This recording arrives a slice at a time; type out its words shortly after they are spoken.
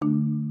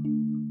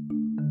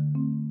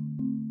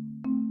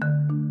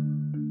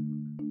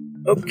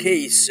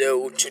Okay,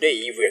 so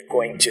today we're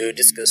going to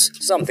discuss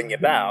something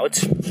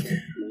about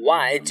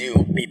why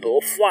do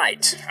people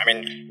fight?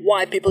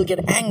 Why people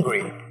get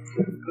angry?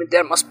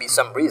 There must be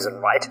some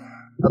reason, right?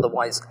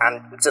 Otherwise,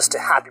 I'm just a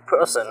happy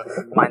person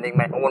minding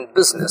my own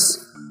business.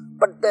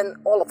 But then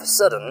all of a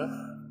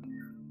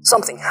sudden,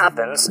 something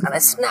happens and I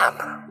snap.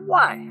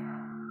 Why?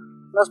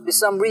 Must be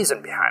some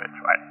reason behind it,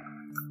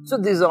 right? So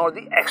these are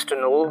the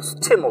external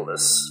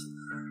stimulus.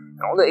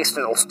 The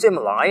external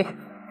stimuli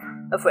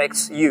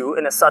affects you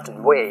in a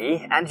certain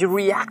way and you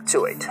react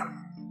to it.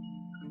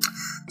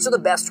 So the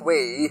best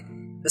way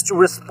is to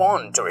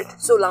respond to it.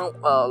 So now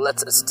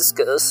let's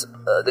discuss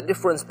the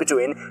difference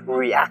between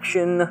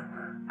reaction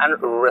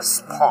and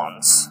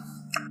response.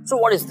 So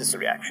what is this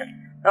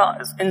reaction?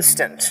 It's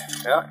instant.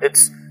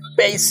 It's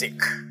basic.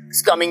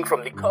 It's coming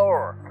from the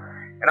core.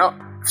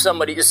 If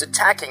somebody is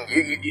attacking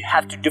you, you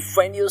have to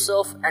defend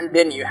yourself, and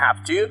then you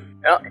have to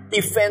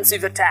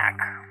defensive attack.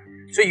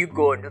 So you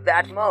go into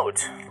that mode.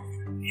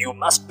 You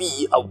must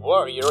be a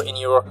warrior in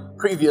your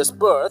previous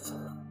birth,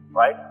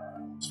 right?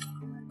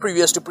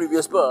 Previous to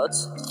previous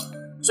births.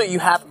 So you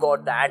have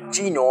got that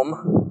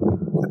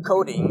genome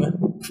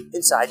coding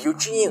inside your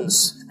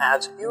genes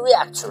and you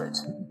react to it.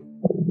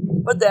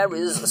 But there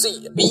is,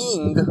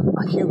 being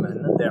a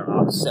human, there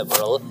are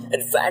several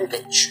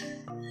advantages.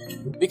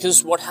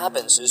 Because what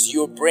happens is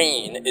your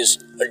brain is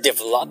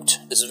developed,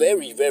 is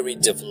very, very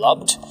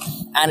developed,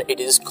 and it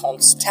is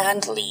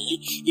constantly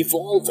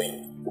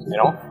evolving,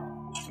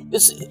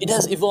 It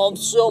has evolved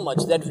so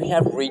much that we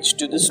have reached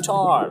to the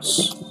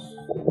stars.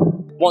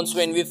 Once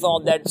when we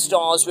thought that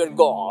stars were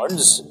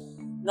gods,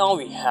 now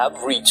we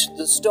have reached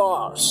the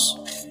stars.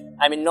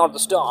 Not the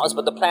stars,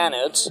 but the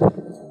planets.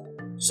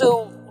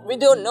 So, we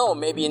don't know,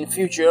 maybe in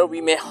future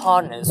we may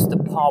harness the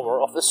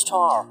power of a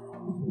star.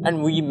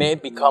 And we may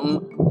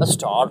become a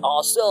star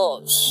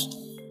ourselves.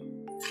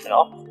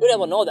 We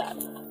never know that.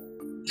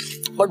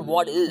 But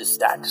what is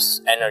that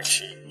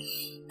energy?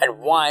 And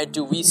why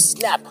do we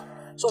snap?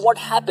 So what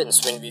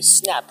happens when we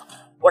snap?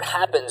 What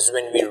happens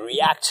when we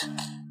react?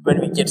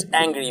 When we get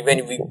angry,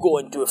 when we go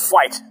into a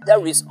fight?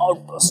 There is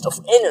outburst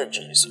of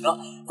energies,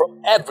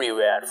 from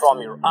everywhere,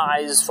 from your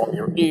eyes, from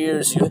your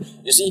ears.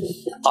 You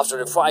see, after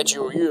a fight,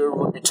 your ear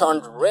will be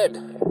turned red,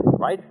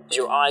 right?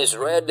 Your eyes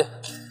red.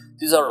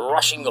 These are a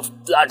rushing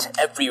of blood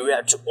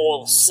everywhere to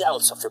all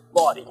cells of your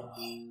body.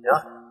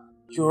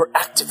 You're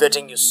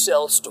activating your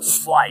cells to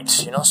fight.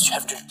 So you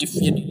have to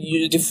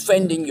you're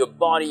defending your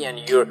body,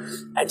 and you're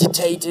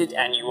agitated,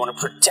 and you want to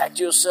protect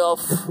yourself.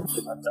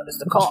 That is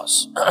the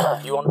cause.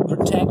 You want to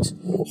protect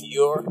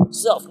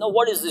yourself. Now,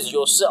 what is this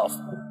yourself?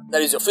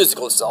 That is your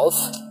physical self.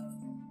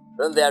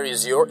 Then there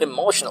is your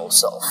emotional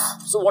self.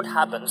 So what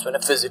happens when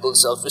a physical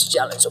self is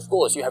challenged? Of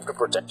course, you have to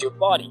protect your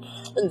body.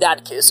 In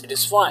that case, it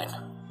is fine.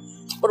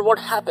 But what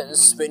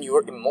happens when you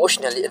are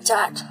emotionally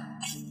attacked?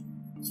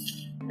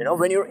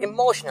 When you're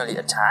emotionally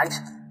attacked,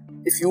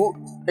 if you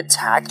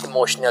attack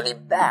emotionally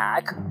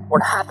back,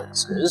 what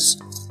happens is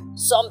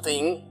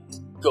something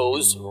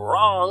goes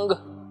wrong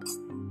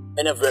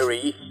in a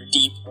very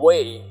deep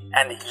way,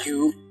 and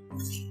you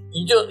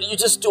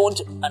just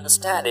don't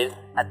understand it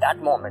at that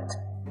moment,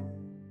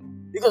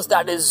 because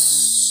that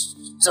is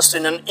just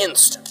in an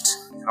instant.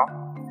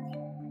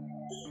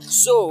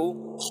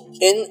 So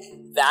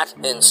in that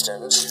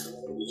instant,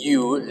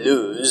 you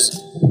lose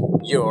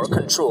your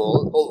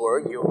control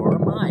over your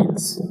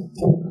minds.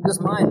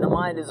 The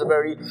mind is a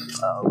very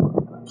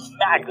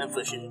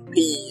magnificent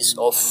piece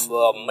of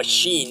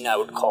machine, I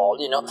would call,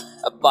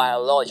 a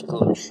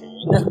biological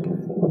machine,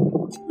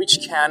 which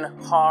can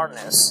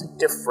harness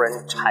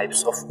different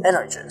types of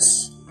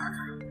energies.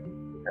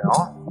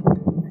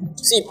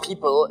 See,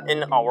 people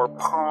in our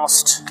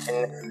past,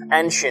 in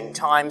ancient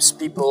times,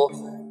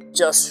 people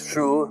just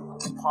through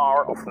the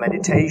power of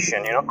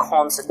meditation,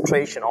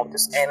 concentration of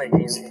these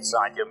energies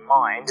inside your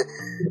mind,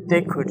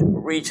 they could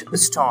reach the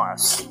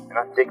stars.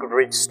 They could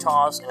reach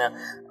stars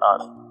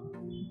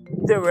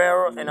they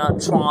were in a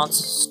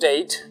trance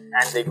state,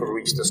 and they could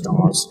reach the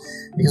stars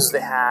because they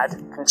had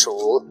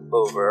control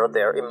over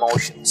their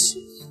emotions.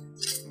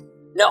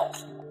 Now,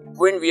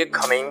 when we are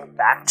coming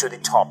back to the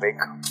topic,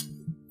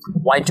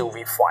 why do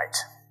we fight?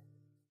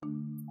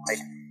 Right?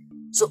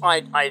 So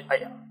I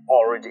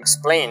already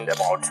explained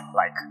about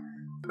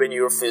when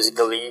you're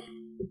physically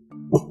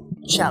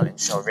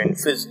challenged, or when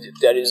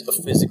there is a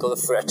physical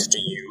threat to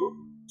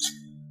you,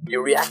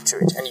 you react to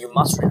it, and you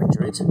must react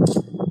to it.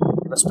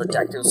 You must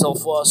protect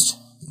yourself first,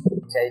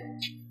 okay?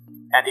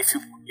 And if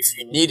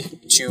you need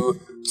to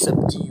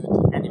subdue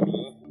the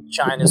enemy,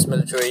 China's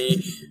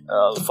military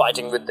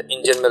fighting with the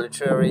Indian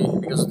military,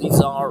 because these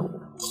are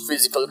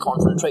physical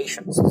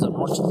confrontations, these are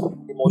not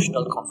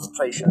emotional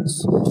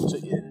confrontations. So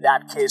in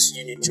that case,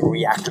 you need to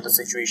react to the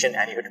situation,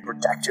 and you have to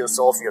protect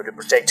yourself, you have to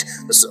protect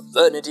the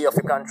sovereignty of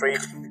your country,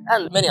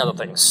 and many other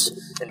things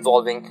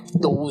involving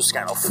those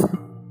kind of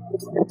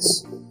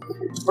things.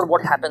 But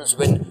what happens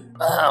when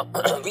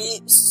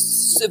we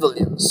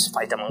civilians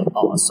fight among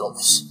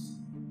ourselves?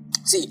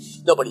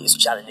 See, nobody is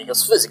challenging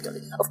us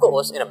physically. Of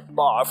course, in a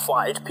bar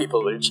fight,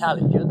 people will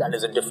challenge you. That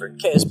is a different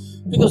case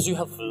because you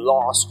have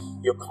lost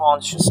your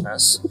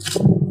consciousness,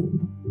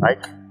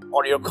 right?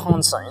 Or your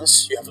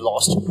conscience. You have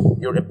lost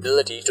your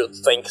ability to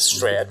think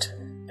straight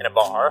in a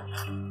bar.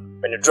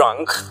 When you're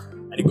drunk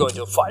and you go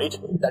into a fight,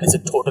 that is a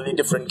totally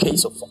different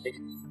case of fight.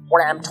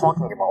 What I'm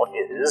talking about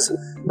is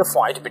the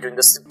fight between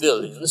the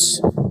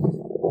civilians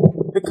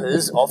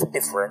because of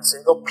difference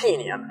in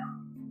opinion.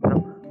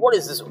 What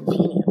is this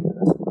opinion?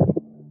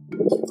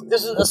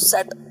 This is a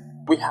set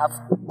we have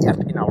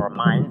kept in our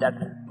mind that,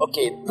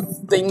 okay,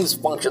 things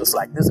functions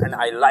like this and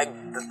I like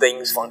the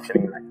things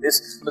functioning like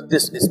this, so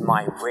this is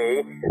my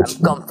way, I'm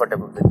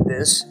comfortable with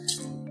this.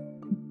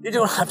 You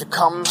don't have to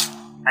come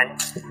and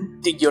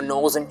dig your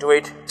nose into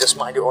it, just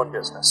mind your own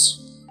business,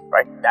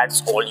 right?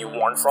 That's all you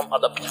want from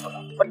other people.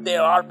 But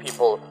there are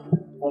people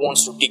who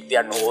wants to dig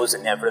their nose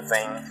in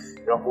everything,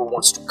 who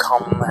wants to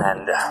come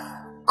and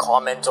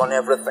comment on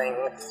everything,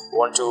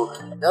 want to,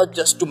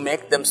 just to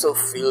make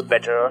themselves feel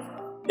better,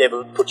 they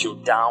will put you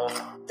down.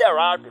 There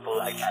are people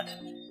like that.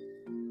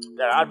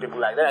 There are people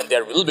like that, and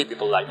there will be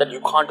people like that.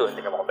 You can't do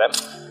anything about them.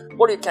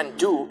 What you can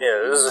do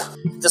is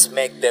just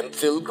make them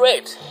feel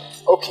great.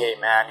 Okay,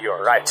 man,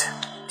 you're right.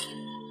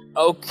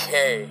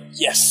 Okay,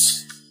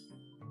 yes.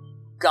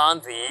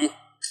 Gandhi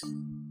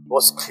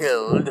was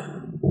killed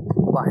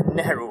by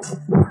Nehru.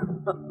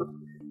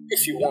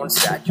 If you want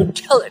that, you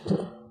tell it.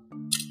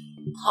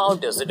 How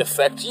does it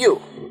affect you?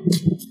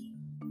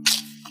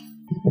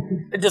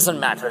 It doesn't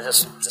matter,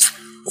 just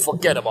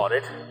forget about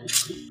it.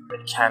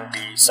 It can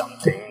be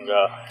something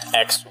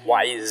X,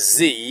 Y,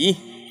 Z.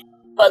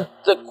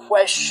 But the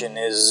question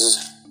is,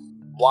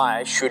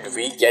 why should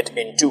we get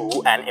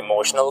into an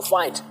emotional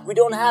fight? We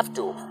don't have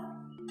to.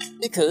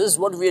 Because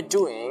what we are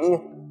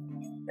doing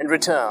in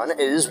return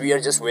is we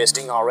are just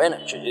wasting our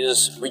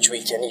energies, which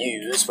we can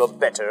use for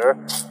better,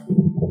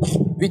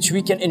 which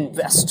we can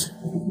invest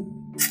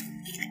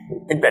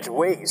in better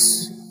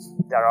ways.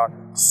 There are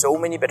so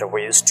many better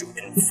ways to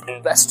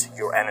invest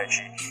your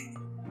energy.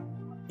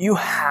 You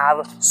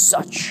have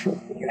such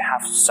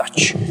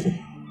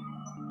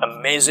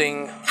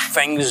amazing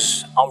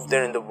things out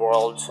there in the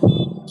world.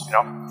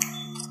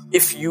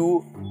 If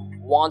you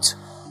want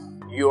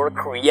your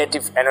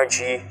creative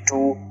energy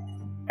to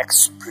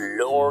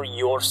explore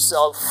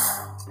yourself,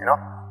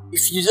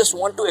 if you just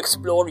want to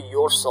explore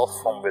yourself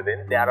from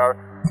within, there are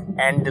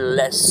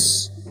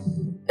endless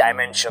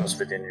dimensions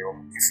within you.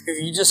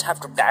 If you just have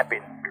to tap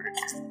into it,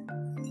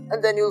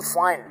 and then you'll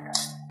find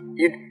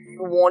you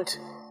won't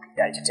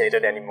be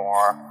agitated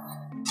anymore.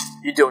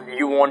 You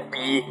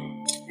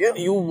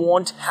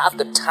won't have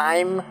the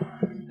time,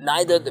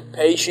 neither the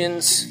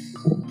patience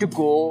to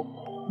go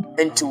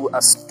into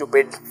a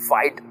stupid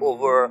fight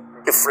over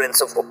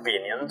difference of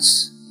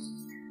opinions.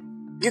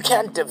 You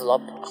can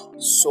develop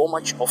so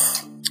much of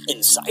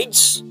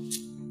insights,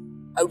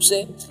 I would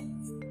say,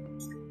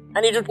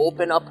 and it will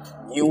open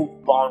up new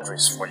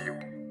boundaries for you.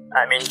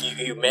 I mean,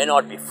 you may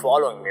not be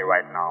following me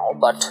right now,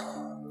 but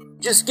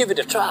just give it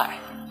a try.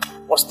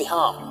 What's the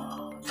harm?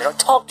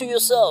 Talk to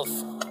yourself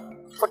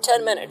for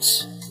 10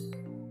 minutes.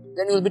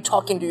 Then you'll be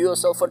talking to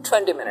yourself for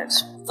 20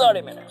 minutes,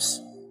 30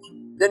 minutes.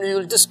 Then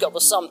you'll discover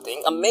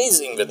something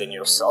amazing within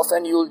yourself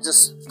and you'll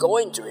just go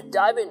into it,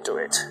 dive into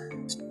it.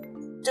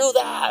 Do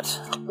that.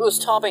 Who's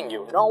stopping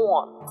you? No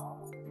one.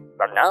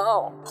 But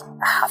now,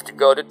 I have to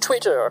go to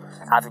Twitter,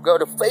 I have to go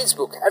to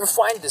Facebook and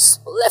find this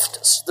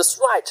leftist, this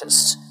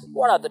rightist.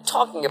 What are they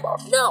talking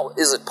about? Now,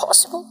 is it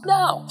possible?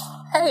 No.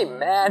 Hey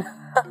man,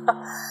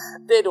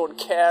 they don't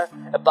care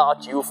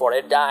about you for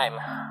a dime.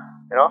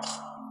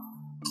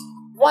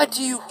 Why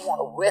do you want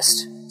to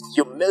waste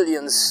your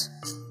millions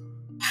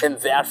in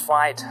their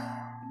fight?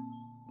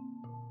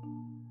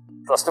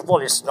 First of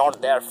all, it's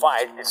not their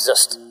fight, it's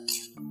just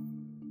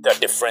the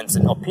difference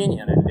in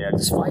opinion and they're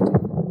just fighting.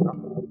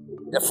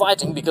 They're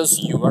fighting because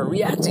you are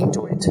reacting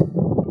to it.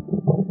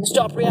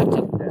 Stop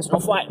reacting, there's no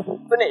fight.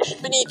 Finish,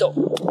 finito.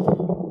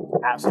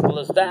 As simple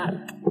as that.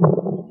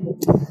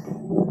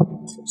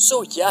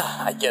 So yeah,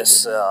 I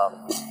guess that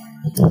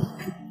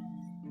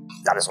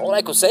is all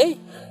I could say.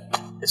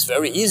 It's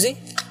very easy.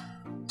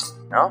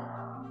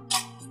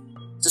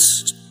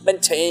 Just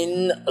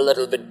maintain a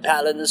little bit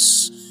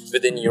balance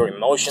within your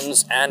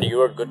emotions and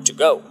you're good to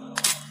go.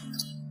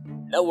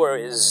 No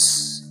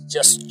worries,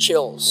 just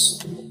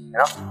chills.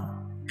 I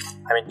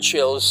mean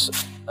chills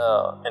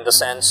in the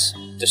sense,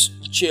 just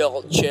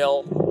chill.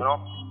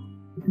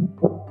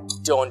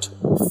 Don't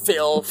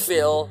fill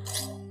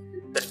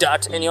the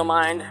dirt in your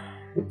mind.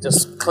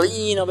 Just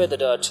clean away the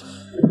dirt.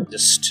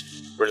 Just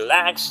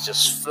relax,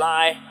 just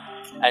fly,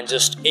 and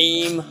just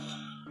aim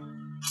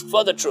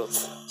for the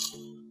truth.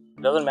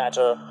 Doesn't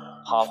matter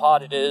how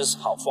hard it is,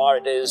 how far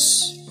it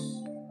is.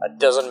 It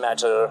doesn't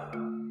matter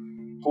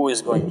who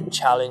is going to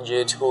challenge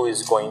it, who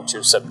is going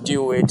to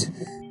subdue it.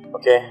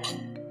 Okay?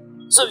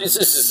 So this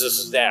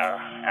is there,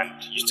 and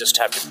you just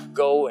have to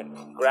go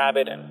and grab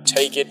it and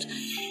take it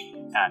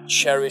and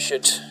cherish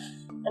it,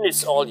 and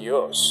it's all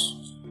yours.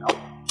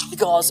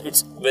 Because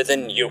it's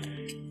within you.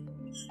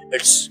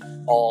 It's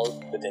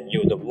all within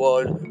you. The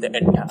world, the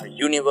entire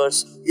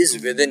universe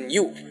is within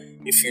you.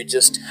 If you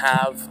just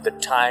have the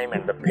time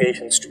and the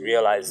patience to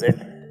realize it,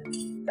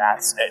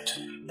 that's it.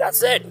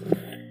 That's it.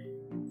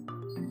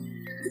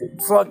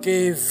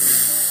 Forgive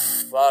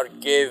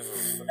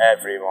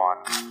everyone.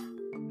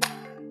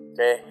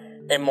 Okay?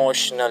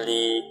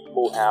 Emotionally,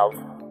 who have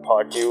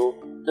hurt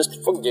you,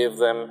 just forgive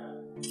them,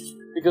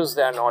 because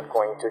they are not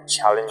going to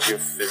challenge you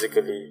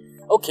physically.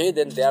 Okay,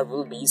 then there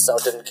will be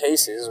certain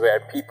cases where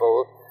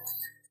people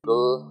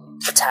will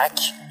attack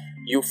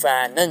you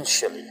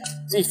financially.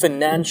 See,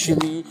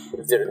 financially,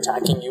 if they're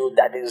attacking you,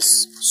 that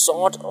is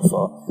sort of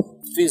a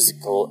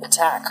physical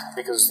attack,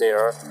 because they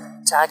are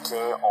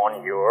attacking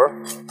on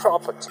your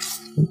property,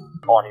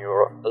 on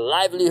your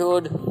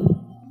livelihood,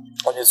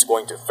 and it's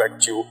going to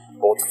affect you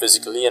both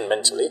physically and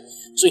mentally.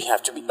 So you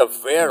have to be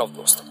aware of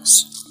those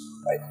things,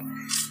 right?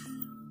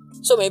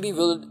 So maybe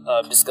we'll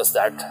discuss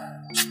that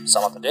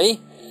some other day,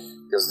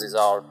 because these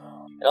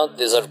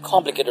are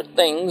complicated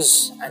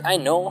things, and I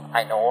know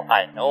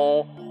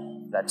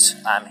that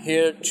I'm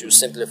here to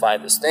simplify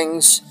these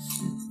things.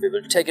 We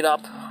will take it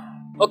up.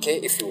 Okay,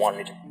 if you want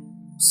me to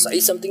say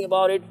something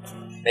about it,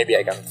 maybe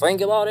I can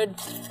think about it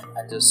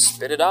and just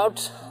spit it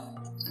out.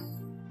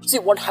 See,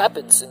 what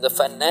happens in the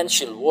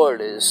financial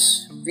world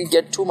is we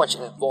get too much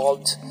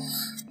involved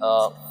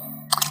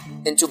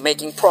into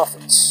making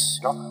profits,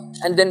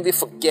 and then we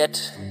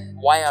forget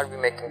why are we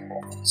making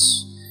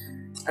profits.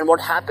 And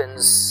what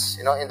happens,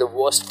 in the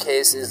worst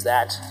case is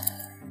that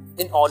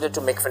in order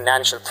to make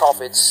financial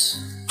profits,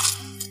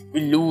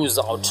 we lose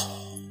out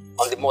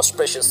on the most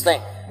precious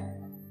thing,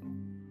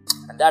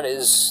 and that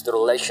is the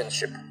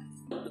relationship.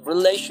 The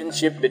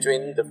relationship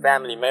between the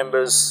family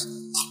members,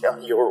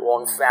 your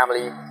own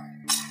family.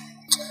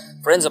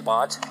 Friends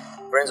apart,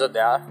 friends are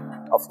there,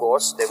 of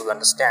course, they will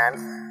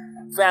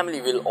understand. Family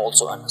will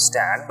also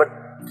understand, but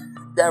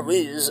there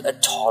is a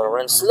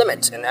tolerance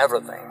limit in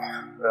everything.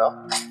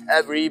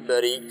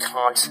 Everybody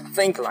can't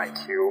think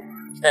like you.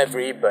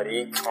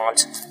 Everybody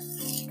can't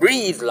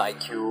breathe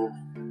like you.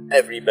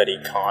 Everybody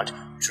can't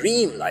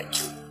dream like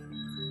you.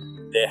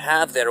 They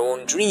have their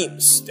own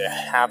dreams. They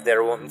have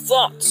their own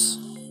thoughts.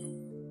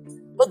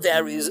 But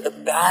there is a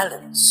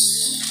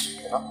balance.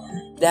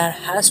 There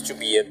has to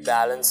be a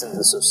balance in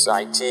the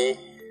society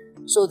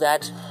so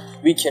that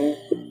we can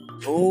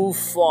move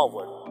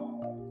forward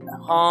in a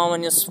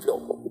harmonious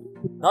flow.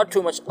 Not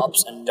too much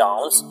ups and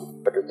downs,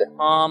 but with the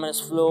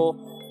harmonious flow,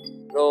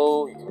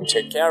 you can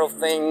take care of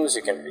things,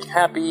 you can be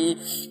happy,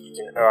 you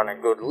can earn a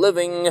good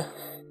living.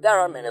 There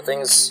are many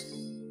things.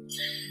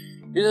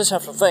 You just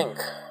have to think,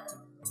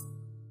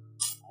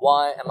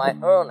 why am I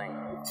earning?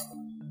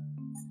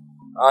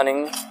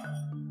 Earning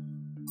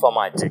for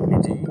my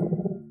dignity.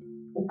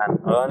 I'm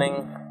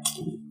earning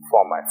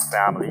for my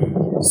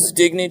family's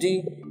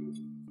dignity.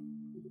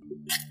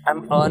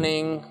 I'm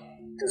earning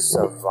to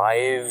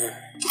survive.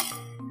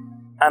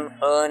 I'm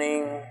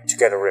earning to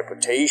get a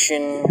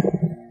reputation.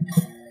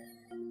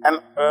 I'm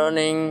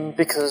earning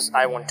because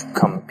I want to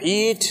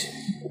compete.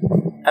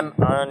 I'm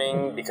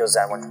earning because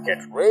I want to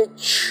get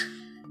rich.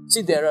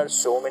 See, there are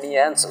so many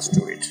answers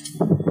to it.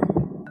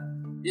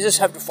 You just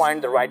have to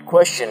find the right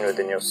question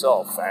within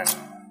yourself, and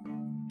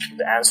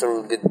the answer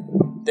will be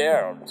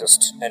there,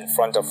 just in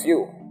front of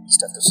you. You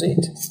just have to see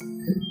it.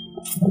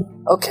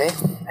 Okay,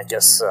 I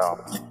guess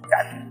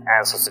that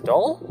answers it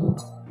all.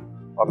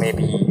 Or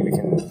maybe we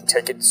can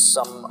take it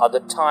some other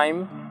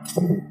time.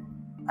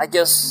 I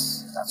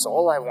guess that's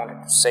all I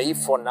wanted to say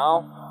for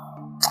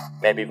now.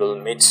 Maybe we'll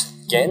meet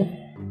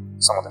again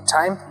some other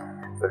time.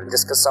 We'll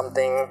discuss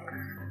something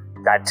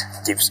that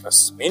gives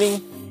us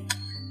meaning.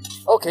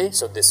 Okay,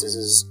 so this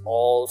is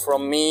all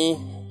from me.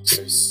 This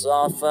is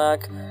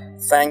Sarthak.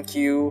 Thank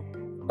you.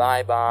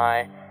 Bye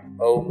bye.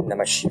 Om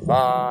Namah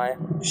Shivaya.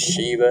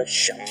 Shiva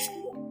Shambhu.